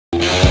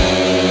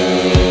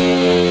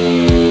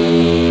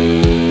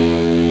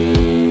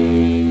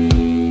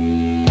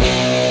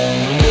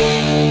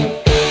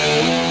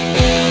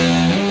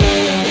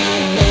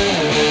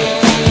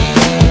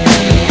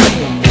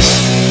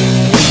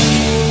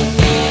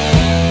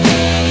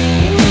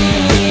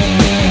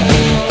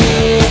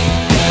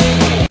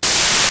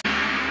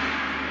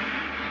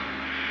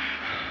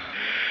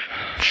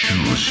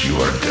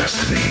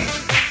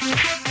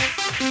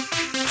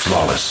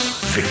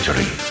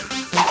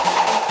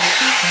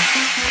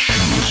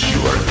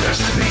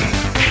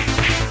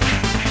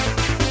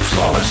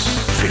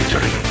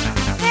victory.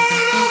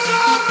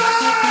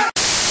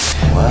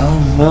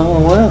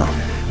 Well.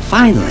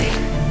 Finally.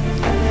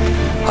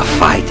 A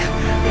fight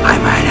I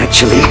might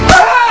actually...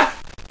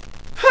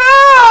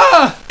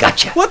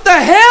 Gotcha. What the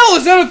hell?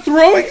 Is that a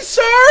throwing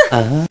star?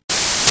 Uh-huh.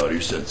 Bow to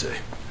your sensei.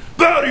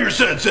 Bow to your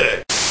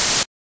sensei!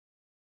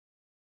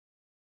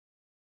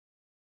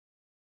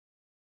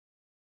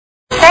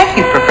 Thank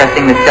you for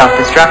pressing the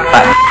self-destruct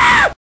button.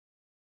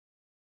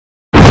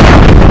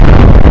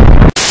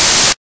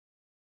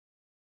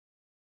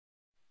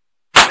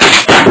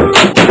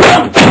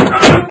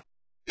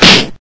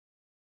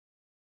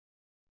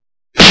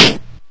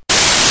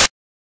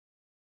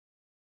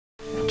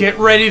 Get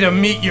ready to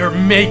meet your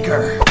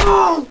maker.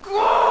 Oh,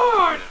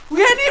 God! We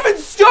hadn't even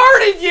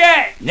started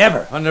yet!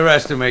 Never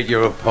underestimate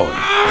your opponent.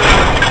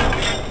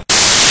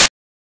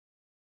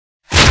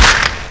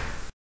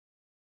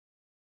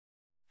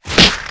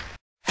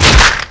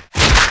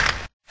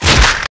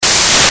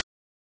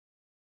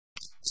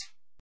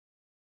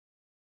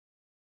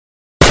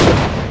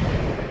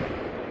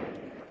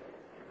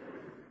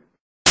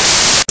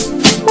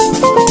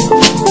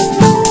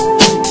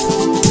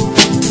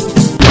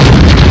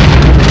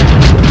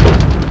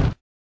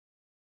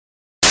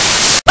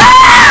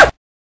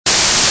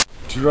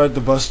 Do you ride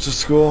the bus to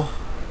school?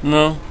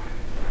 No.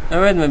 I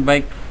ride my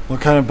bike.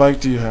 What kind of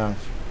bike do you have?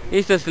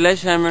 It's a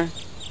sledgehammer.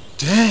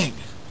 Dang!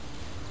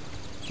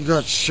 You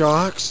got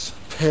shocks,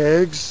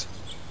 pegs.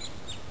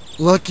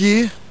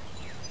 Lucky.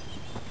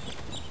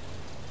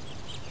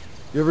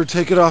 You ever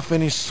take it off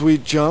any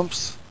sweet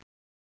jumps?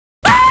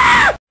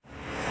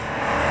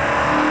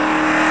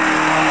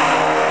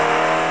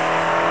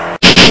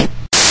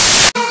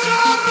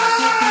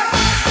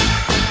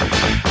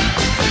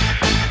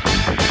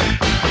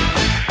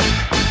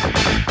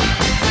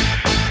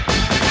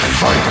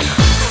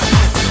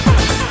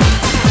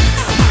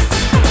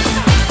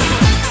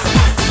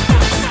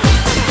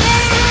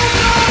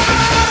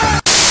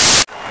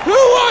 Who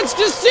wants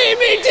to see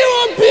me do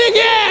a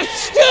big-ass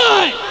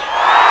stunt?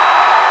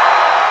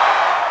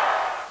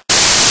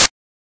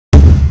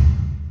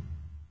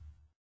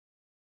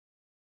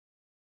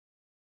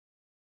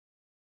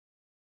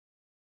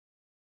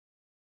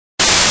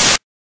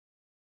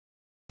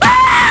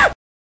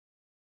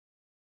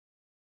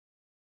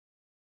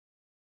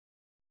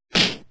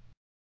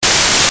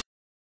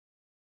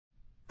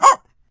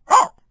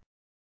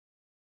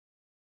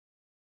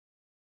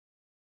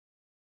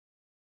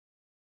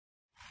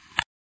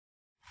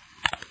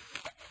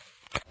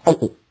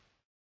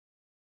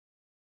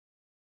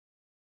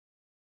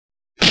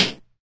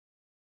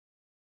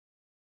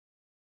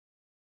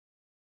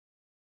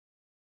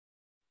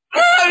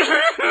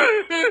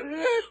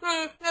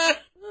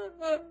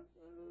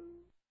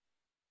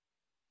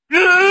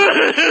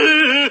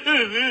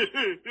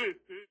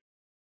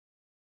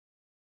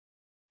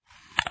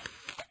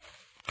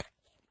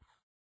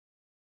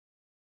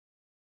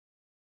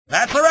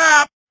 That's a wrap!